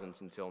his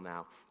presence until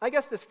now. I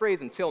guess this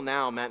phrase until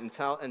now meant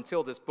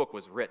until this book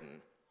was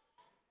written.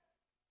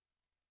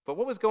 But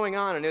what was going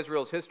on in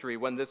Israel's history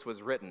when this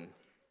was written?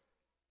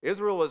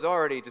 Israel was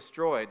already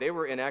destroyed. They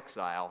were in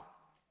exile.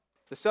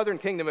 The southern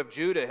kingdom of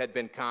Judah had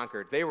been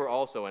conquered. They were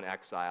also in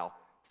exile.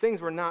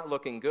 Things were not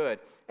looking good.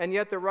 And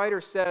yet the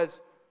writer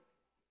says,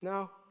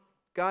 no,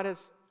 God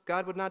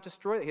would not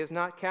destroy it. He has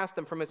not cast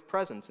them from his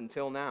presence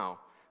until now.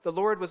 The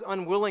Lord was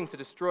unwilling to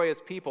destroy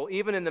his people,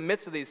 even in the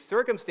midst of these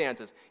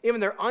circumstances. Even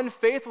their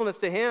unfaithfulness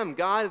to him,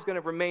 God is going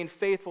to remain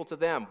faithful to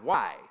them.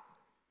 Why?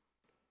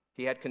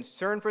 He had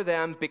concern for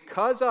them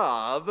because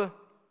of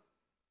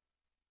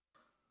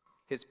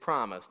his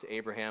promise to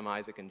Abraham,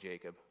 Isaac, and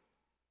Jacob.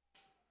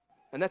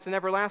 And that's an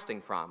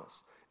everlasting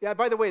promise. Yeah,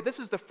 by the way, this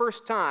is the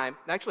first time,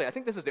 actually, I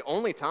think this is the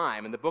only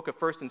time in the book of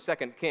 1st and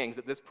 2nd Kings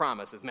that this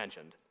promise is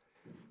mentioned.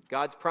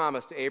 God's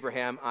promise to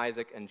Abraham,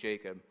 Isaac, and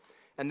Jacob.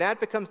 And that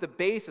becomes the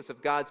basis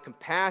of God's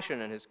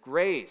compassion and his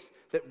grace,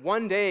 that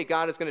one day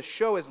God is going to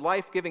show his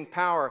life-giving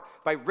power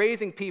by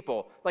raising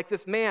people, like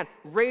this man,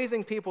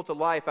 raising people to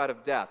life out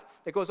of death.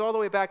 It goes all the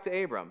way back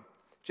to Abram,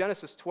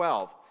 Genesis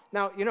 12.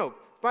 Now,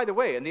 by the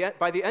way,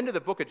 by the end of the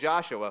book of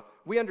Joshua,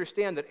 we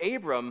understand that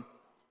Abram,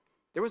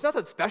 there was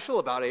nothing special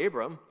about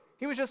Abram.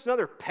 He was just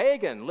another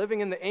pagan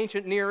living in the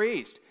ancient Near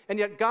East. And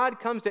yet God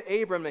comes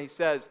to Abram and he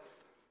says,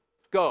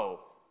 Go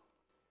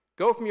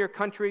from your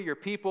country, your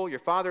people, your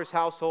father's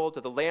household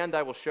to the land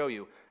I will show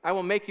you. I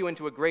will make you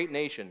into a great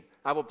nation.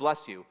 I will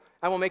bless you.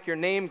 I will make your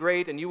name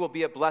great, and you will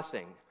be a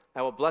blessing.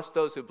 I will bless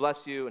those who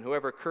bless you, and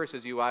whoever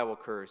curses you, I will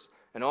curse.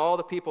 And all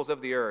the peoples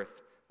of the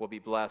earth will be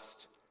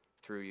blessed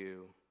through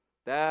you.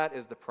 That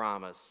is the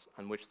promise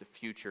on which the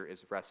future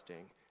is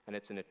resting, and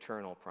it's an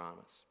eternal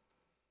promise.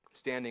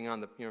 You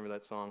remember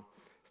that song?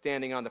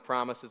 Standing on the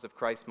promises of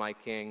Christ my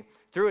King.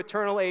 Through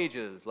eternal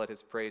ages, let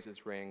his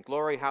praises ring.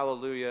 Glory,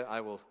 hallelujah, I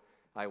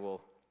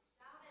will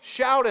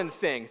shout and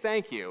sing.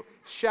 Thank you.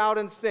 Shout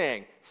and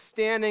sing.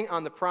 Standing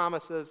on the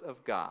promises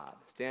of God.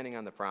 Standing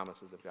on the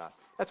promises of God.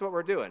 That's what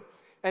we're doing.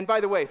 And by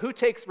the way, who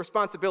takes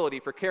responsibility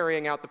for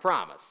carrying out the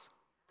promise?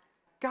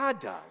 God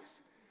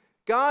does.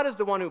 God is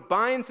the one who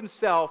binds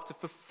himself to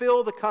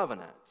fulfill the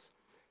covenant.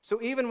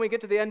 So even when we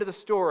get to the end of the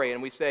story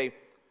and we say,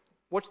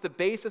 what's the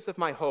basis of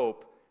my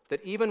hope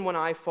that even when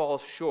I fall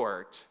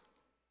short,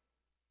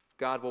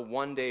 God will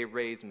one day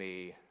raise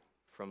me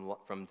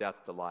from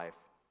death to life?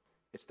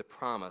 It's the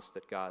promise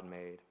that God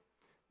made.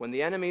 When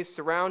the enemies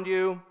surround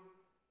you,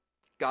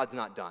 God's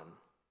not done.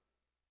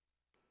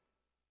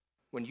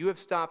 When you have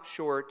stopped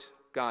short,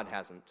 God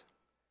hasn't.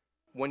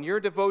 When your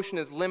devotion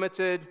is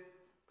limited,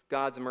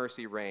 God's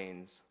mercy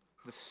reigns.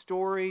 The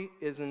story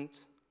isn't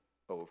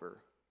over.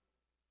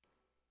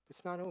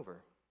 It's not over.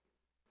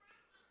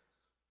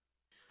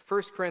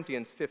 1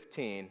 Corinthians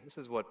 15, this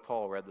is what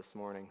Paul read this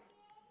morning.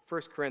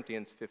 1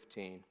 Corinthians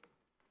 15.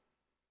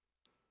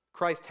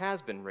 Christ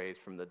has been raised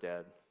from the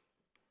dead.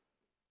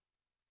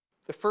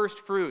 The first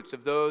fruits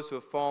of those who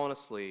have fallen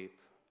asleep.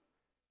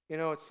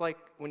 It's like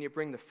when you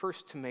bring the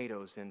first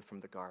tomatoes in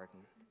from the garden,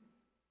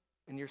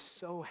 and you're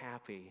so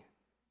happy.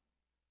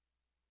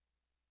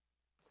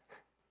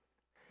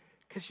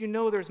 Because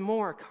there's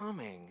more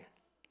coming.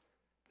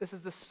 This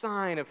is the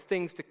sign of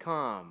things to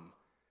come.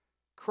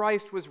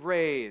 Christ was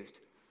raised.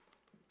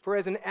 For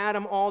as in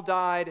Adam all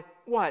died,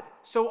 what?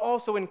 So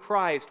also in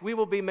Christ we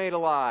will be made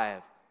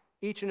alive,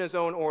 each in his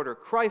own order.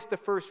 Christ the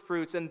first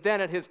fruits, and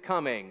then at his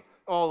coming,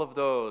 all of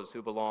those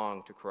who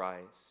belong to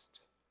Christ.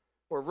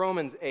 Or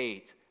Romans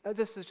 8.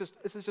 This is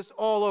just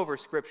all over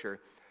Scripture.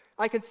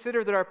 I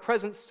consider that our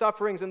present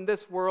sufferings in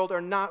this world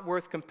are not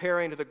worth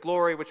comparing to the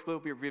glory which will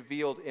be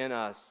revealed in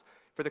us.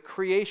 For the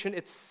creation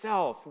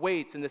itself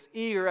waits in this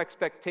eager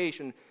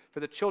expectation for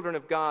the children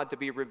of God to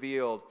be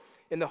revealed,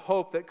 in the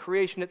hope that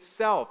creation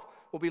itself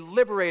will be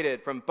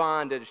liberated from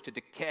bondage to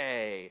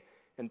decay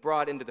and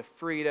brought into the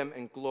freedom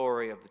and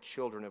glory of the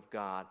children of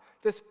God.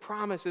 This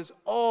promise is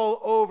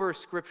all over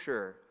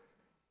Scripture,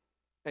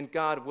 and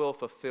God will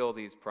fulfill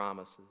these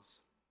promises.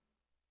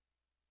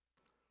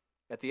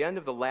 At the end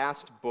of the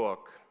last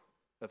book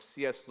of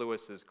C.S.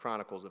 Lewis's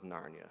Chronicles of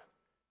Narnia,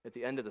 at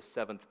the end of the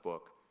 7th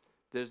book,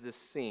 there's this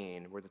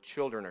scene where the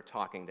children are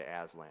talking to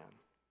Aslan.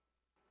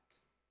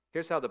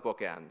 Here's how the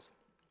book ends.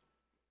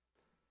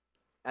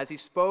 As he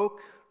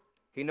spoke,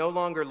 he no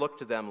longer looked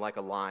to them like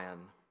a lion.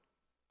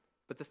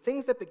 But the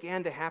things that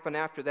began to happen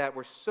after that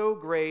were so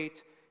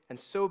great and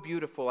so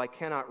beautiful, I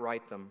cannot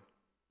write them.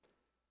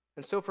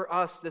 And so for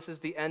us, this is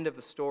the end of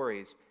the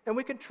stories. And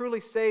we can truly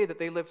say that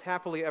they lived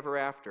happily ever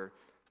after.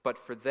 But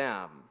for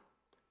them,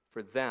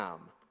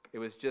 it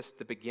was just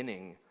the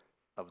beginning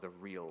of the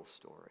real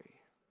story.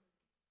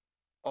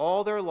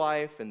 All their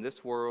life in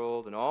this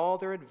world and all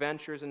their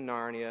adventures in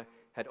Narnia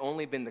had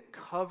only been the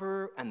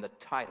cover and the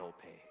title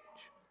page.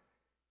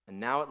 And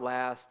now at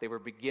last they were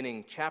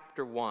beginning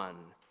chapter 1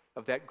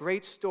 of that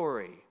great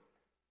story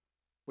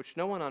which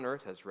no one on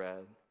earth has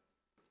read,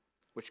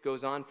 which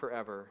goes on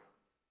forever,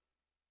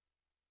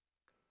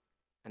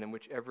 and in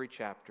which every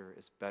chapter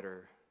is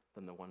better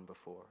than the one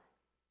before.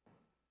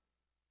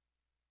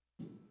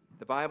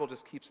 The Bible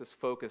just keeps us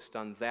focused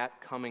on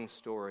that coming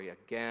story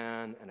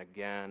again and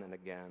again and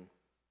again.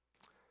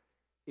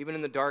 Even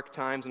in the dark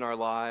times in our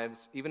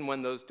lives, even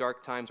when those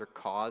dark times are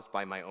caused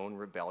by my own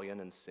rebellion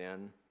and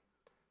sin,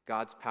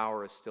 God's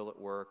power is still at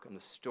work, and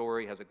the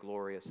story has a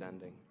glorious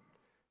ending.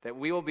 That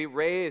we will be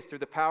raised through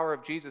the power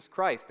of Jesus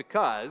Christ,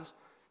 because,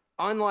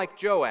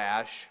 unlike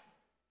Joash,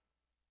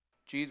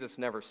 Jesus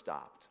never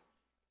stopped.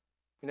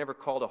 He never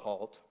called a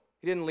halt.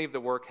 He didn't leave the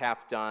work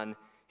half done.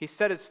 He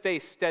set his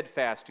face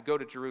steadfast to go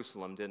to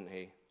Jerusalem, didn't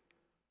he?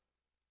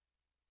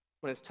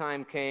 When his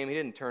time came, he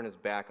didn't turn his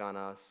back on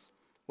us.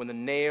 When the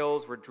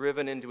nails were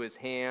driven into his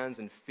hands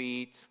and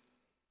feet,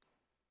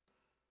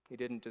 he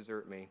didn't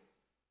desert me.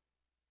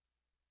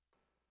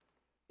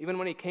 Even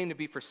when he came to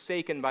be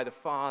forsaken by the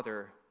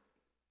Father,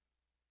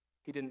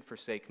 he didn't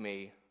forsake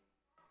me.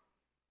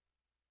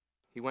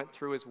 He went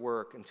through his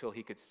work until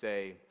he could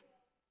say,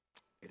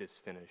 "It is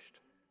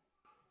finished."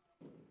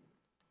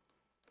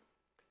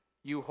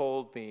 You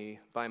hold me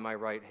by my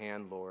right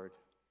hand, Lord.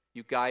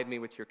 You guide me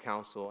with your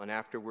counsel, and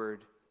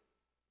afterward,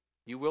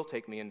 you will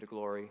take me into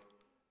glory.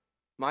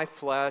 My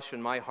flesh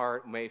and my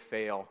heart may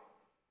fail.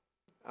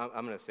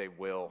 I'm going to say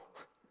will.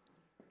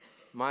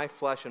 My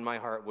flesh and my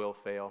heart will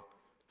fail,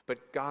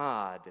 but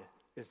God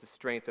is the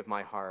strength of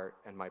my heart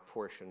and my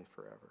portion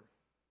forever.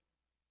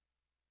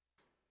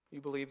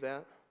 You believe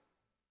that?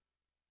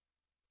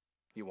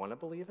 You want to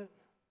believe it?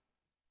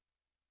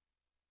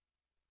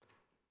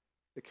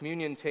 The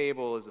communion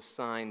table is a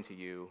sign to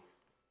you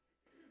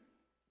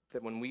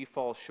that when we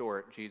fall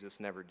short, Jesus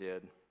never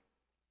did.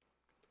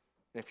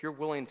 And if you're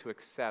willing to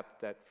accept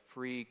that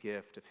free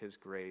gift of his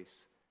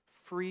grace,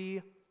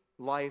 free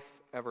life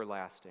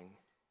everlasting,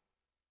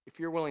 if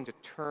you're willing to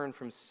turn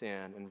from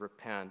sin and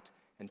repent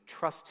and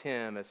trust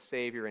him as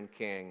Savior and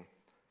King,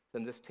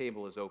 then this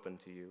table is open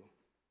to you.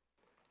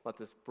 Let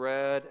this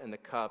bread and the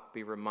cup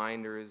be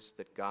reminders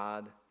that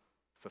God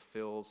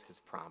fulfills his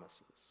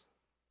promises.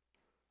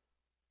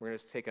 We're going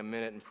to just take a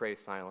minute and pray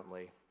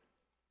silently.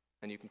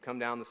 And you can come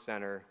down the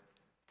center,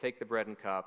 take the bread and cup,